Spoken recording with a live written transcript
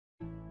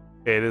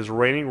It is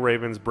Raining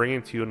Ravens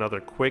bringing to you another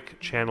quick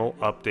channel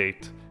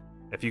update.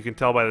 If you can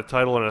tell by the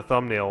title and the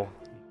thumbnail,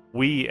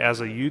 we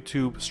as a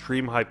YouTube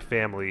Stream Hype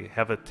family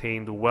have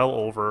attained well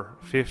over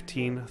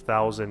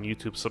 15,000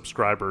 YouTube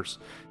subscribers.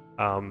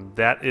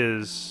 That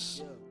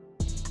is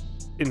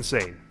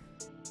insane,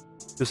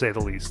 to say the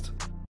least.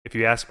 If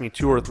you asked me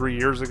 2 or 3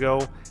 years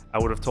ago, I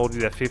would have told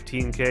you that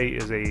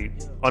 15K is a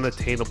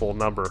unattainable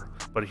number.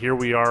 But here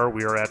we are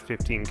at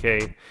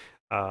 15K,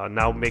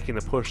 now making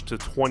a push to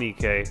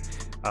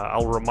 20K.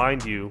 I'll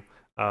remind you,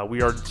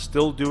 we are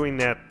still doing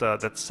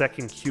that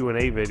second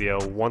Q&A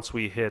video once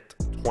we hit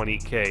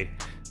 20K.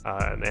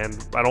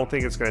 And I don't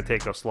think it's going to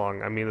take us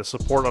long. I mean, the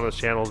support on this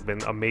channel has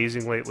been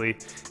amazing lately.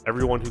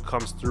 Everyone who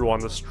comes through on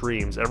the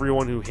streams,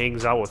 everyone who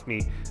hangs out with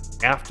me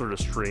after the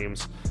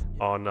streams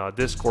on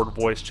Discord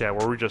voice chat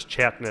where we're just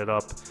chatting it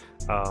up,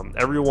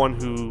 everyone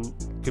who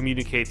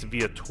communicates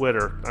via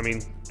Twitter. I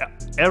mean,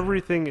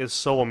 everything is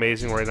so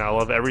amazing right now. I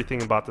love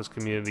everything about this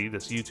community,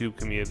 this YouTube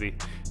community.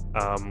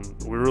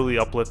 We really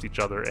uplift each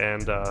other,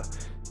 and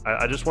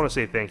I just want to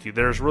say thank you.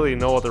 There's really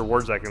no other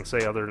words I can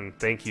say other than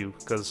thank you,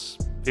 because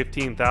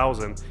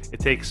 15,000, it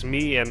takes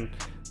me and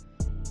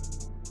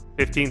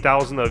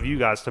 15,000 of you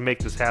guys to make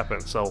this happen,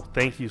 so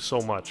thank you so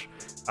much.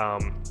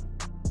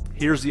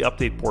 Here's the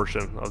update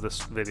portion of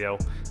this video.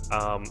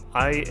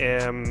 I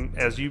am,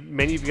 as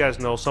many of you guys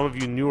know, some of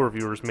you newer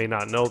viewers may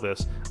not know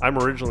this, I'm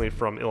originally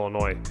from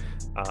Illinois.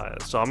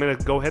 So I'm going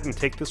to go ahead and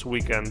take this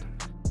weekend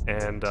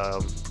and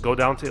go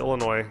down to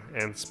Illinois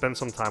and spend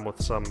some time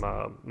with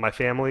my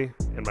family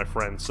and my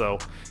friends. So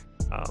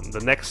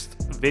the next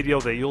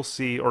video that you'll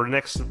see, or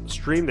next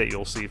stream that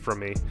you'll see from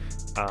me,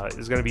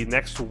 is going to be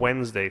next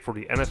Wednesday for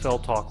the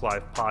NFL Talk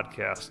Live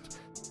podcast.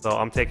 So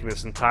I'm taking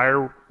this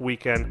entire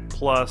weekend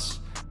plus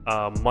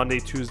Monday,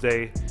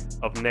 Tuesday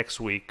of next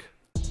week,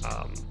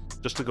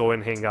 just to go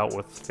and hang out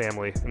with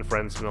family and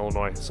friends in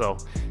Illinois. So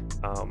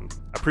I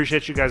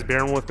appreciate you guys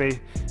bearing with me,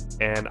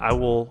 and I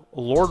will,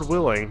 Lord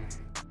willing,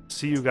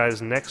 see you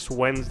guys next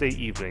Wednesday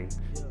evening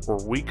for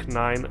week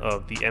 9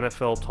 of the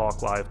NFL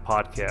Talk Live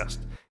podcast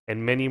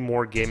and many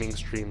more gaming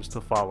streams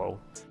to follow.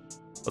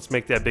 Let's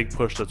make that big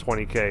push to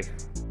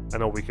 20K. I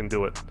know we can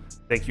do it.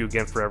 Thank you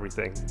again for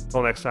everything.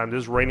 Until next time,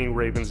 this is Raining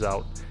Ravens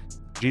out.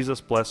 Jesus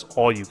bless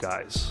all you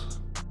guys.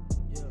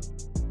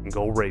 And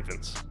go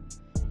Ravens.